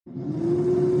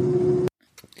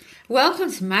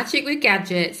Welcome to Magic with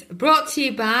Gadgets, brought to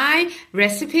you by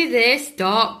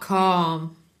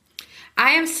RecipeThis.com. I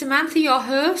am Samantha, your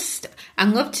host,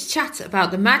 and love to chat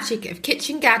about the magic of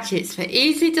kitchen gadgets for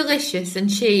easy, delicious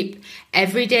and cheap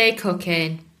everyday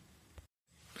cooking.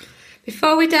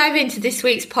 Before we dive into this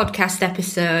week's podcast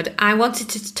episode, I wanted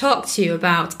to talk to you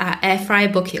about our air fryer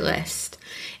bucket list.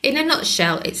 In a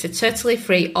nutshell, it's a totally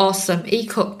free, awesome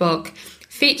e-cookbook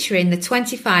featuring the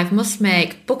 25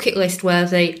 must-make, bucket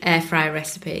list-worthy air fryer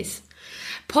recipes.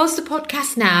 Pause the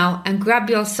podcast now and grab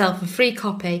yourself a free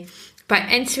copy by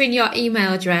entering your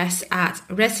email address at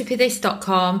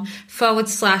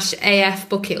recipethis.com/AF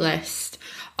bucket list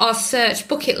or search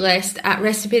bucket list at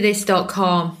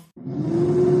recipethis.com.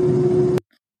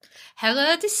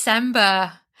 Hello,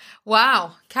 December.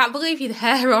 Wow, can't believe you're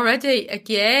there already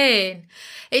again.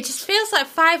 It just feels like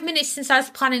 5 minutes since I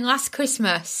was planning last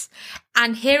Christmas.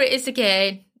 And here it is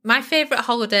again, my favourite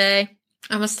holiday,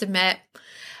 I must admit.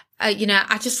 I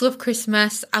just love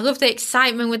Christmas. I love the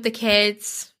excitement with the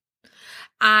kids.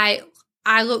 I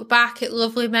look back at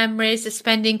lovely memories of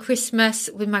spending Christmas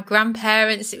with my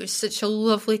grandparents. It was such a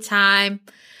lovely time.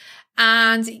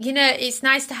 And, it's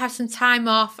nice to have some time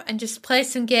off and just play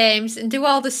some games and do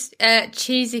all the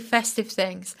cheesy festive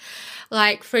things.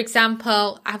 Like, for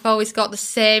example, I've always got the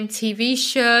same TV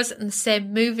shows and the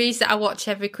same movies that I watch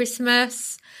every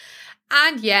Christmas.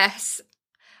 And yes,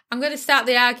 I'm going to start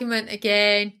the argument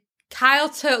again. Kyle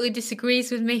totally disagrees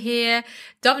with me here.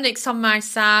 Dominic's on my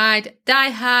side. Die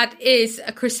Hard is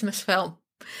a Christmas film.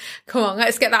 Come on,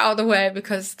 let's get that out of the way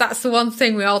because that's the one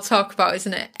thing we all talk about,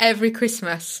 isn't it? Every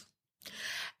Christmas.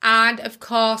 And of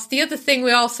course, the other thing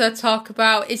we also talk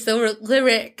about is the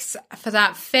lyrics for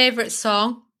that favourite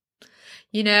song.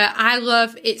 I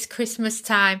love It's Christmas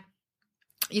Time.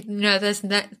 There's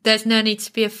no need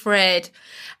to be afraid.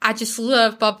 I just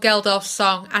love Bob Geldof's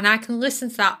song and I can listen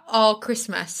to that all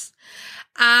Christmas.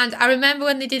 And I remember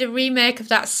when they did a remake of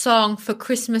that song for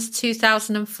Christmas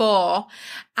 2004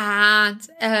 and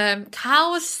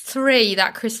Carl was 3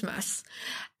 that Christmas.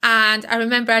 And I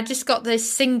remember I just got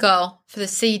this single for the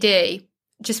CD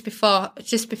just before,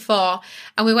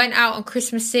 and we went out on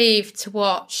Christmas Eve to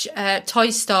watch Toy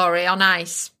Story on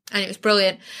ice, and it was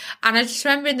brilliant. And I just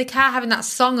remember in the car having that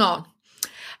song on,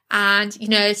 and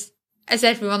as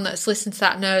everyone that's listened to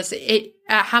that knows,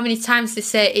 how many times they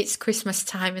say it's Christmas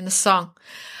time in the song.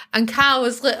 And Carl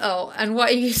was little, and what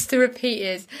he used to repeat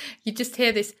is, you just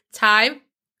hear this time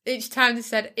each time they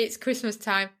said it's Christmas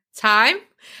time,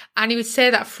 and he would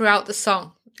say that throughout the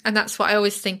song, and that's what I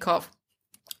always think of.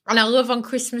 And I love on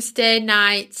Christmas Day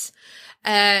night,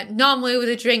 normally with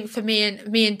a drink for me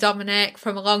and Dominic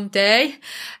from a long day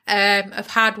of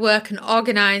hard work and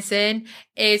organising,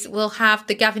 is we'll have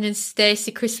the Gavin and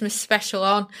Stacey Christmas special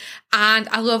on, and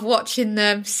I love watching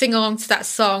them sing along to that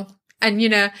song. And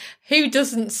who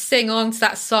doesn't sing along to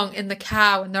that song in the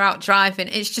car when they're out driving?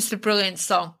 It's just a brilliant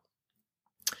song.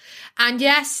 And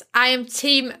yes, I am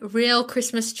team real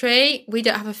Christmas tree. We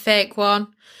don't have a fake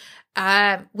one.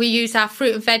 We use our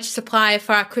fruit and veg supplier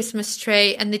for our Christmas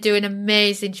tree, and they do an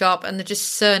amazing job, and they're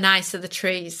just so nice of the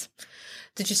trees.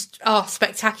 They're just,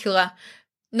 spectacular.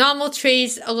 Normal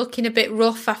trees are looking a bit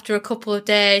rough after a couple of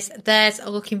days. Theirs are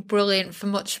looking brilliant for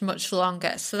much, much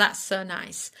longer. So that's so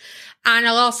nice. And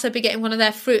I'll also be getting one of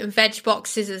their fruit and veg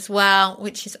boxes as well,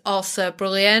 which is also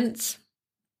brilliant.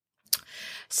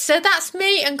 So that's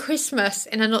me and Christmas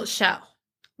in a nutshell.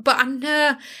 But I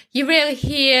know you're really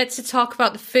here to talk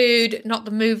about the food, not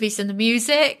the movies and the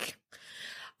music.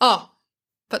 Oh,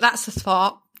 but that's a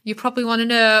thought. You probably want to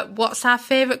know, what's our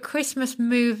favourite Christmas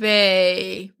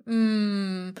movie?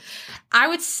 I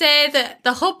would say that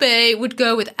the hubby would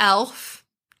go with Elf.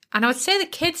 And I would say the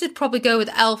kids would probably go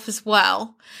with Elf as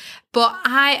well. But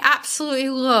I absolutely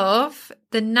love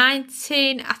the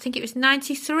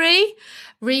 93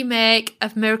 remake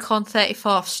of Miracle on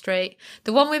 34th Street.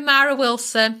 The one with Mara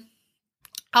Wilson.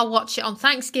 I'll watch it on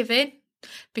Thanksgiving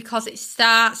because it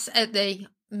starts at the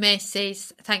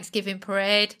Macy's Thanksgiving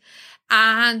parade.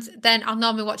 And then I'll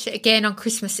normally watch it again on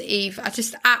Christmas Eve. I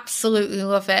just absolutely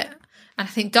love it. And I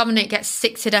think Dominic gets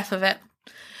sick to death of it.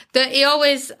 He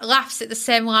always laughs at the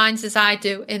same lines as I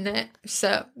do in it.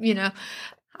 So,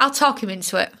 I'll talk him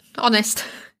into it. Honest.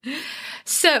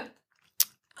 So,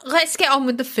 let's get on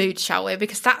with the food, shall we?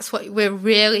 Because that's what we're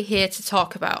really here to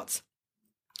talk about.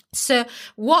 So,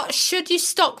 what should you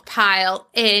stockpile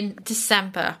in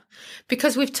December?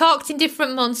 Because we've talked in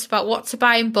different months about what to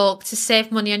buy in bulk to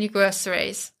save money on your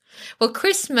groceries. Well,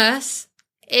 Christmas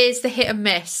is the hit and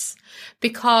miss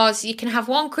because you can have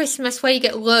one Christmas where you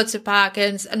get loads of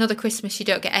bargains, another Christmas you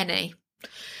don't get any.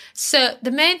 So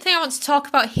the main thing I want to talk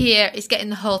about here is getting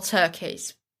the whole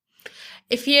turkeys.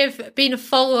 if you've been a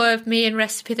follower of me and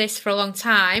Recipe This for a long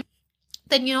time,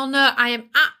 then you'll know I am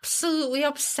absolutely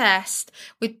obsessed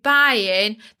with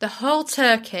buying the whole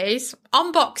turkeys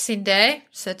on Boxing Day,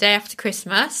 so day after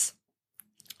Christmas,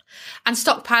 and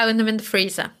stockpiling them in the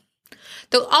freezer.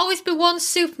 There'll always be one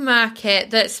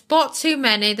supermarket that's bought too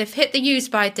many, they've hit the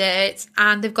use-by date,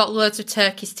 and they've got loads of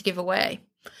turkeys to give away.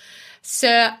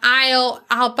 So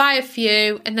I'll buy a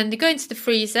few, and then they go into the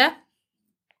freezer,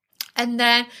 and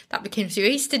then that becomes your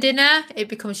Easter dinner, it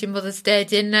becomes your Mother's Day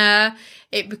dinner,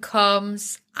 it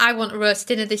becomes, I want a roast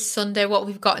dinner this Sunday, what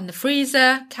we've got in the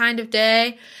freezer kind of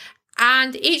day.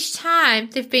 And each time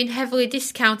they've been heavily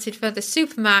discounted for the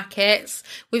supermarkets,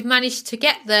 we've managed to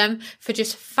get them for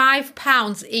just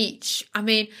 £5 each. I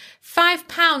mean,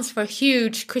 £5 for a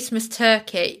huge Christmas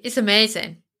turkey is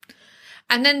amazing.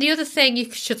 And then the other thing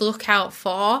you should look out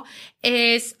for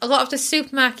is a lot of the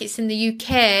supermarkets in the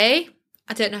UK,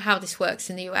 I don't know how this works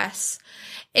in the US,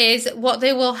 is what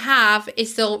they will have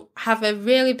is they'll have a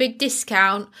really big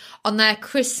discount on their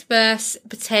Christmas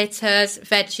potatoes,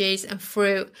 veggies and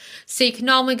fruit. So you can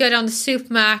normally go down the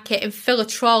supermarket and fill a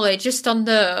trolley just on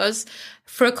those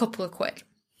for a couple of quid.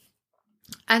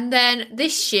 And then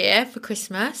this year for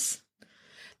Christmas,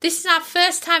 this is our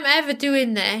first time ever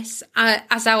doing this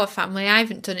as our family. I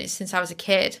haven't done it since I was a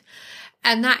kid.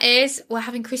 And that is, we're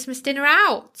having Christmas dinner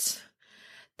out.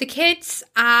 The kids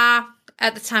are,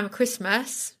 at the time of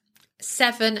Christmas,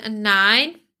 7 and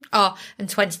 9, and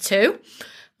 22.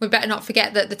 We better not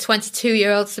forget that the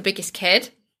 22-year-old's the biggest kid.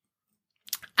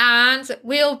 And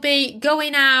we'll be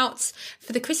going out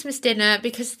for the Christmas dinner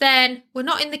because then we're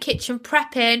not in the kitchen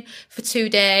prepping for 2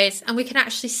 days and we can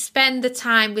actually spend the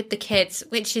time with the kids,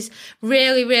 which is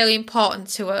really, really important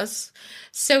to us.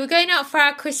 So we're going out for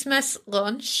our Christmas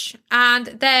lunch, and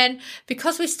then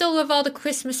because we still love all the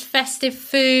Christmas festive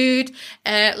food,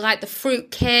 like the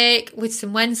fruit cake with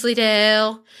some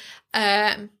Wensleydale,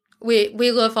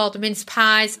 we love all the mince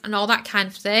pies and all that kind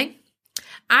of thing.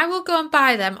 I will go and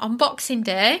buy them on Boxing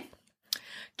Day,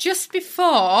 just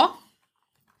before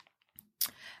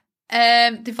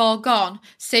they've all gone.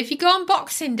 So if you go on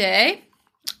Boxing Day,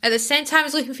 at the same time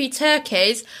as looking for your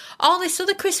turkeys, all this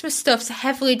other Christmas stuff's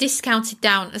heavily discounted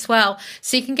down as well.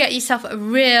 So you can get yourself a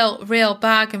real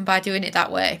bargain by doing it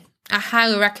that way. I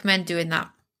highly recommend doing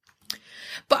that.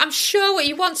 But I'm sure what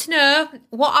you want to know,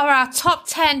 what are our top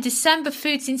 10 December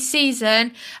foods in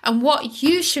season and what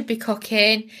you should be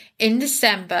cooking in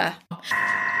December.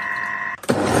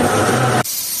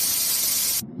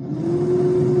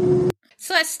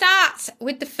 So let's start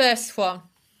with the first one.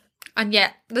 And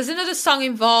yeah, there's another song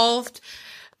involved,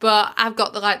 but I've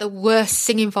got the worst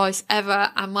singing voice ever.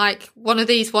 I'm like one of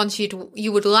these ones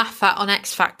you would laugh at on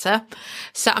X Factor.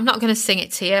 So I'm not going to sing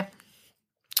it to you.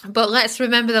 But let's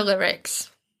remember the lyrics.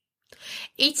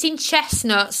 Eating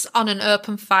chestnuts on an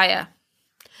open fire.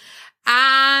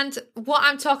 And what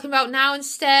I'm talking about now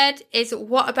instead is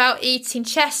what about eating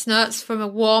chestnuts from a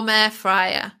warm air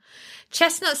fryer?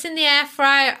 Chestnuts in the air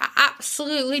fryer are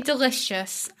absolutely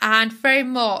delicious and very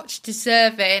much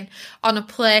deserving on a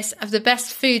place of the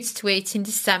best foods to eat in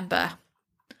December.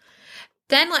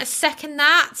 Then let's second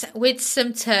that with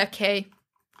some turkey.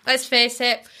 Let's face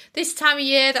it, this time of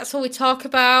year, that's all we talk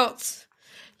about.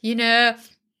 You know,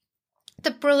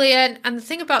 they're brilliant. And the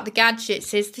thing about the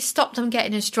gadgets is they stop them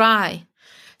getting as dry.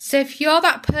 So if you're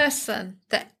that person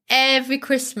that every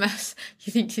Christmas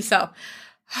you think to yourself,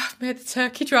 I've made the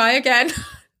turkey dry again,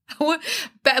 I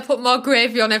better put more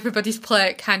gravy on everybody's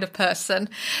plate kind of person,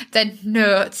 then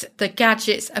note the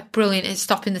gadgets are brilliant at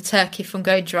stopping the turkey from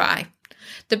going dry.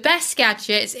 The best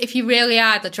gadgets, if you really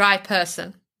are the dry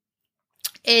person,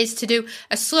 is to do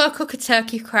a slow cooker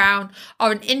turkey crown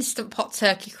or an instant pot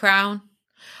turkey crown.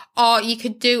 Or you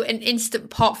could do an instant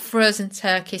pot frozen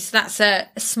turkey. So that's a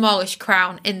smallish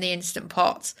crown in the instant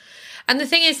pot. And the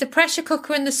thing is, the pressure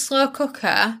cooker and the slow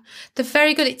cooker, they're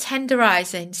very good at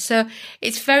tenderising. So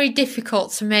it's very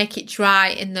difficult to make it dry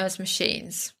in those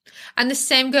machines. And the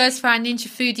same goes for our Ninja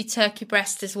Foodie turkey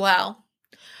breast as well.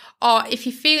 Or if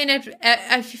you're feeling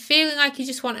like you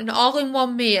just want an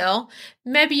all-in-one meal,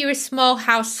 maybe you're a small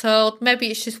household, maybe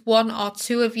it's just one or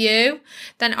two of you,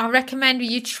 then I recommend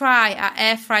you try our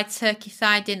air-fried turkey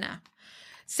thigh dinner.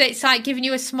 So it's like giving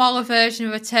you a smaller version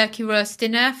of a turkey roast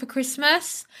dinner for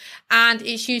Christmas, and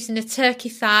it's using a turkey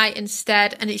thigh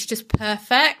instead, and it's just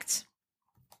perfect.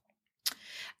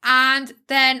 And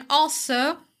then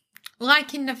also,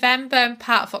 like in November and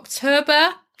part of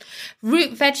October,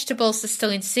 root vegetables are still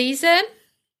in season.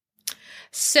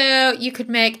 So you could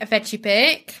make a veggie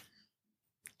bake,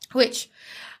 which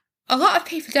a lot of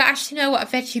people don't actually know what a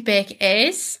veggie bake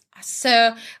is.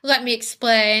 So let me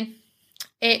explain.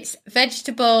 It's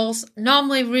vegetables,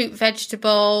 normally root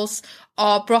vegetables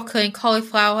or broccoli and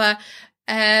cauliflower,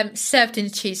 served in a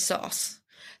cheese sauce.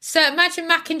 So imagine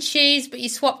mac and cheese, but you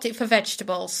swapped it for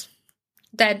vegetables.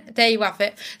 Then there you have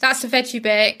it. That's a veggie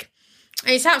bake.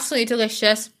 It's absolutely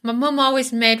delicious. My mum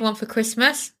always made one for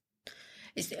Christmas.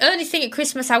 It's the only thing at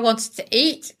Christmas I wanted to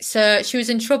eat, so she was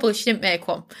in trouble if she didn't make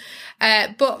one.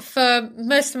 But for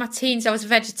most of my teens, I was a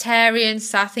vegetarian,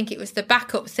 so I think it was the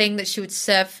backup thing that she would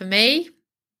serve for me.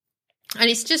 And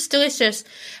it's just delicious,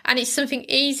 and it's something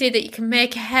easy that you can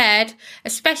make ahead,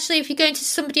 especially if you're going to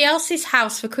somebody else's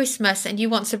house for Christmas and you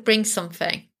want to bring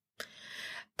something.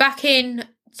 Back in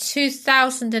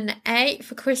 2008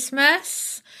 for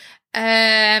Christmas,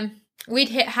 we'd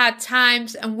hit hard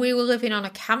times and we were living on a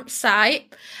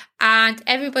campsite and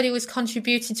everybody was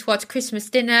contributing towards Christmas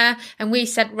dinner, and we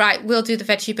said, right, we'll do the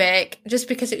veggie bake, just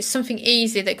because it was something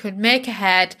easy that could make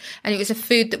ahead, and it was a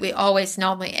food that we always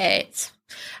normally ate.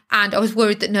 And I was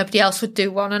worried that nobody else would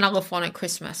do one, and I love one at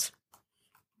Christmas.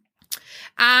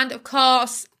 And of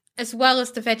course, as well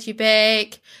as the veggie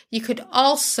bake, you could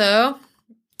also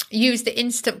use the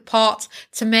Instant Pot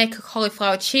to make a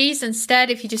cauliflower cheese instead,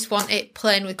 if you just want it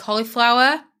plain with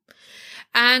cauliflower.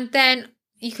 And then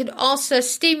you could also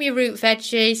steam your root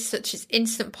veggies, such as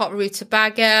Instant Pot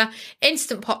rutabaga,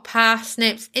 Instant Pot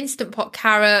parsnips, Instant Pot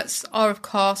carrots, or of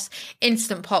course,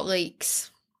 Instant Pot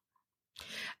leeks.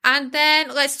 And then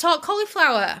let's talk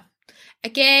cauliflower.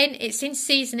 Again, it's in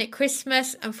season at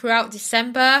Christmas and throughout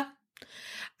December.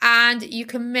 And you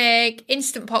can make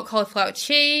Instant Pot cauliflower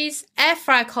cheese, air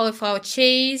fry cauliflower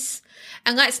cheese.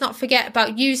 And let's not forget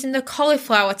about using the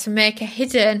cauliflower to make a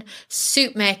hidden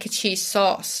soup maker cheese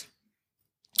sauce.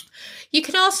 You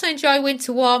can also enjoy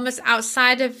winter warmers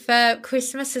outside of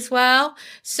Christmas as well,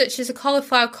 such as a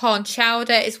cauliflower corn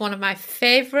chowder is one of my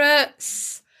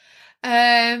favourites.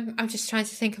 I'm just trying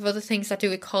to think of other things I do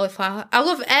with cauliflower. I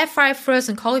love air fry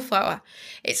frozen cauliflower.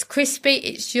 It's crispy,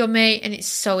 it's yummy, and it's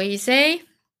so easy.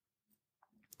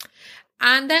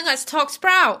 And then let's talk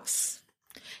sprouts.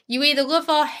 You either love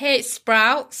or hate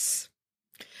sprouts.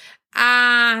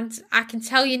 And I can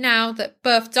tell you now that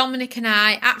both Dominic and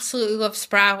I absolutely love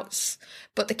sprouts,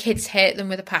 but the kids hate them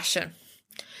with a passion.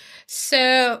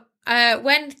 So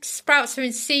when sprouts are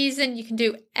in season, you can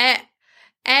do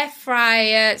air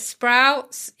fryer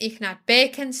sprouts. You can add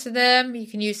bacon to them. You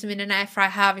can use them in an air fry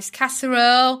harvest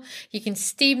casserole. You can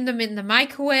steam them in the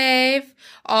microwave.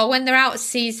 Or when they're out of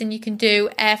season, you can do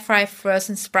air fry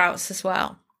frozen sprouts as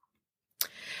well.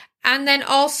 And then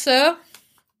also,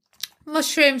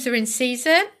 mushrooms are in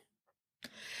season.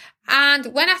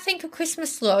 And when I think of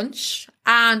Christmas lunch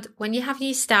and when you have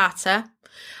your starter,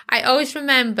 I always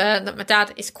remember that my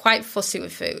dad is quite fussy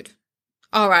with food.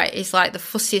 All right, he's like the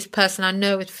fussiest person I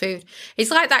know with food.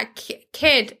 He's like that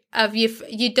kid of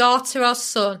your daughter or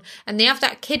son, and they have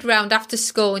that kid round after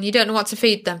school and you don't know what to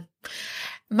feed them.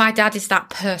 My dad is that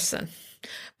person.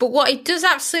 But what he does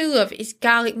absolutely love is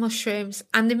garlic mushrooms,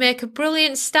 and they make a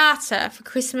brilliant starter for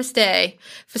Christmas Day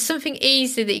for something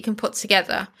easy that you can put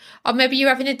together. Or maybe you're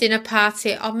having a dinner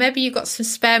party, or maybe you've got some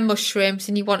spare mushrooms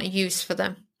and you want a use for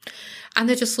them. And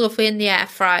they're just lovely in the air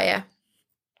fryer.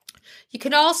 You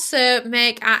can also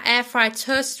make our air fry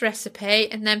toast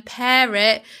recipe and then pair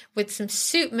it with some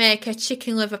soup maker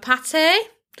chicken liver pate.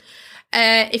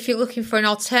 If you're looking for an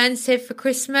alternative for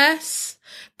Christmas.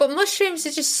 But mushrooms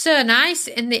are just so nice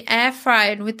in the air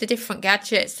fryer and with the different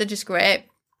gadgets. They're just great.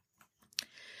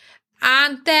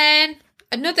 And then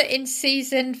another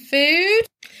in-season food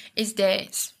is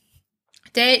dates.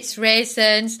 Dates,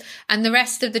 raisins, and the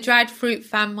rest of the dried fruit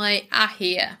family are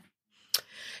here.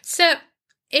 So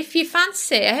if you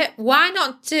fancy it, why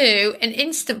not do an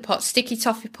Instant Pot sticky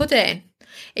toffee pudding?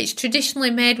 It's traditionally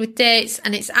made with dates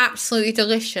and it's absolutely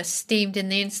delicious steamed in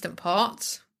the Instant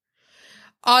Pot.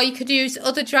 Or you could use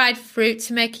other dried fruit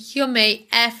to make a yummy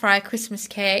air fry Christmas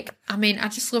cake. I mean, I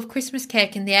just love Christmas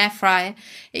cake in the air fryer.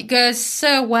 It goes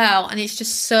so well and it's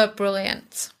just so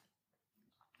brilliant.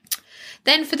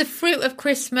 Then for the fruit of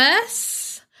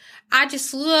Christmas, I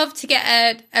just love to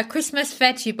get a Christmas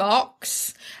veggie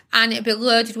box, and it'll be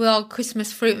loaded with all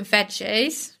Christmas fruit and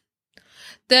veggies.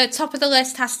 The top of the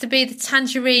list has to be the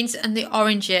tangerines and the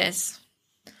oranges.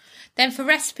 Then for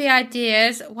recipe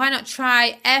ideas, why not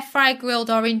try air fry grilled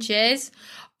oranges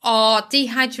or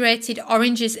dehydrated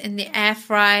oranges in the air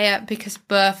fryer, because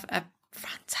both are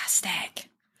fantastic.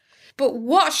 But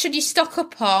what should you stock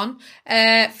up on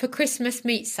for Christmas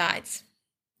meat sides?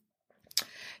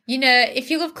 You know, if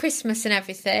you love Christmas and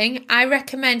everything, I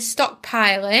recommend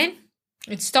stockpiling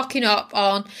and stocking up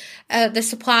on the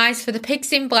supplies for the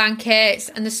pigs in blankets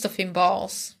and the stuffing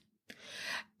balls.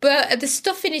 But the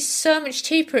stuffing is so much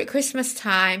cheaper at Christmas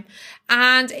time,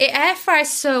 and it air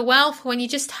fries so well for when you're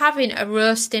just having a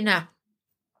roast dinner.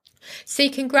 So you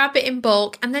can grab it in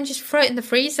bulk and then just throw it in the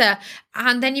freezer,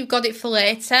 and then you've got it for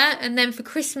later. And then for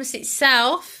Christmas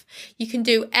itself, you can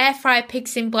do air fry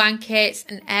pigs in blankets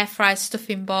and air fry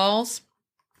stuffing balls.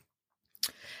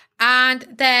 And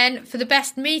then for the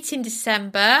best meat in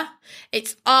December,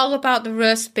 it's all about the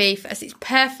roast beef, as it's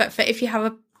perfect for if you have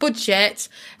a budget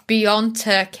beyond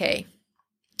turkey.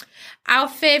 Our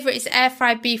favourite is air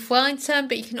fried beef Wellington,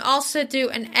 but you can also do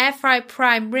an air fried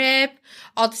prime rib,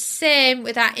 or the same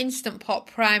with our Instant Pot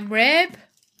prime rib.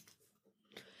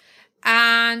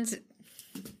 And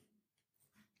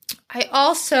I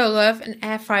also love an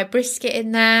air fried brisket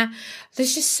in there.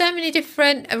 There's just so many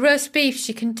different roast beefs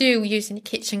you can do using your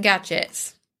kitchen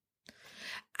gadgets.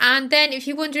 And then if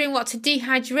you're wondering what to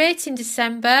dehydrate in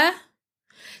December,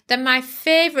 then my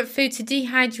favourite food to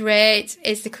dehydrate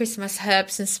is the Christmas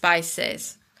herbs and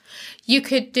spices. You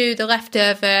could do the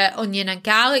leftover onion and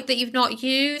garlic that you've not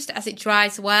used, as it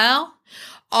dries well.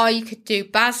 Or you could do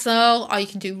basil, or you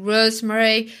can do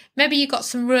rosemary. Maybe you got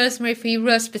some rosemary for your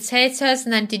roast potatoes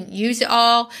and then didn't use it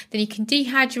all. Then you can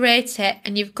dehydrate it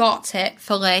and you've got it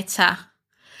for later.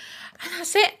 And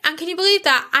that's it. And can you believe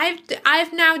that?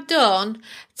 I've now done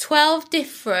 12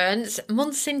 different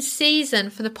months in season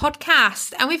for the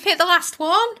podcast. And we've hit the last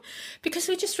one because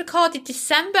we just recorded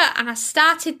December, and I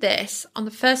started this on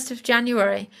the 1st of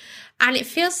January. And it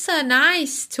feels so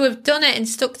nice to have done it and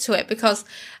stuck to it, because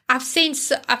I've seen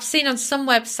on some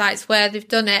websites where they've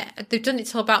done it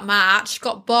till about March,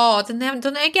 got bored, and they haven't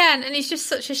done it again. And it's just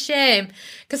such a shame,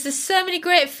 because there's so many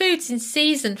great foods in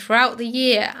season throughout the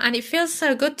year, and it feels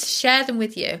so good to share them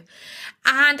with you.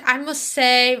 And I must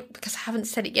say, because I haven't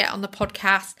said it yet on the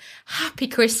podcast, happy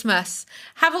Christmas.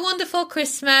 Have a wonderful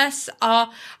Christmas, or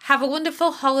have a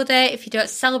wonderful holiday if you don't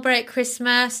celebrate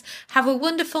Christmas. Have a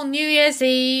wonderful New Year's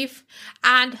Eve.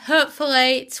 And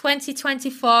hopefully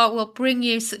 2024 will bring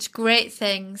you such great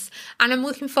things. And I'm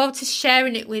looking forward to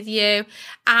sharing it with you.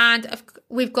 And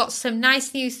we've got some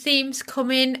nice new themes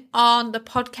coming on the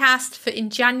podcast for in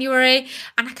January.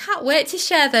 And I can't wait to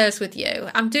share those with you.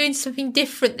 I'm doing something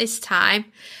different this time,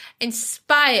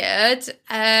 inspired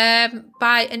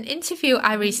by an interview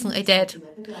I recently did.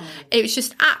 It was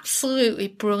just absolutely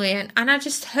brilliant. And I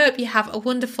just hope you have a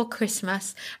wonderful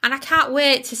Christmas. And I can't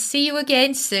wait to see you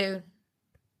again soon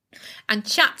and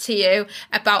chat to you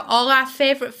about all our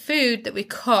favourite food that we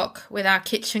cook with our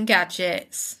kitchen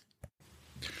gadgets.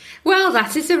 Well,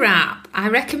 that is a wrap. I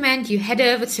recommend you head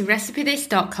over to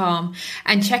recipethis.com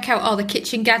and check out all the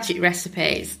kitchen gadget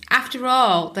recipes. After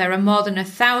all, there are more than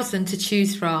 1,000 to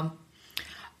choose from.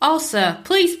 Also,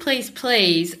 please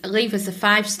leave us a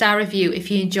 5-star review if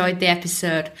you enjoyed the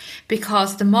episode,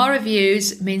 because the more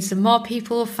reviews means the more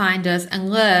people will find us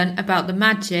and learn about the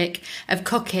magic of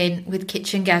cooking with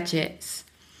kitchen gadgets.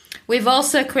 We've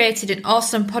also created an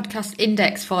awesome podcast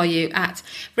index for you at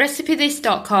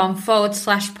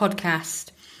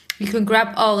recipethis.com/podcast. You can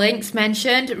grab all links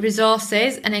mentioned,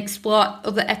 resources, and explore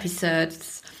other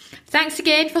episodes. Thanks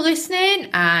again for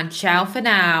listening, and ciao for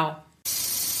now.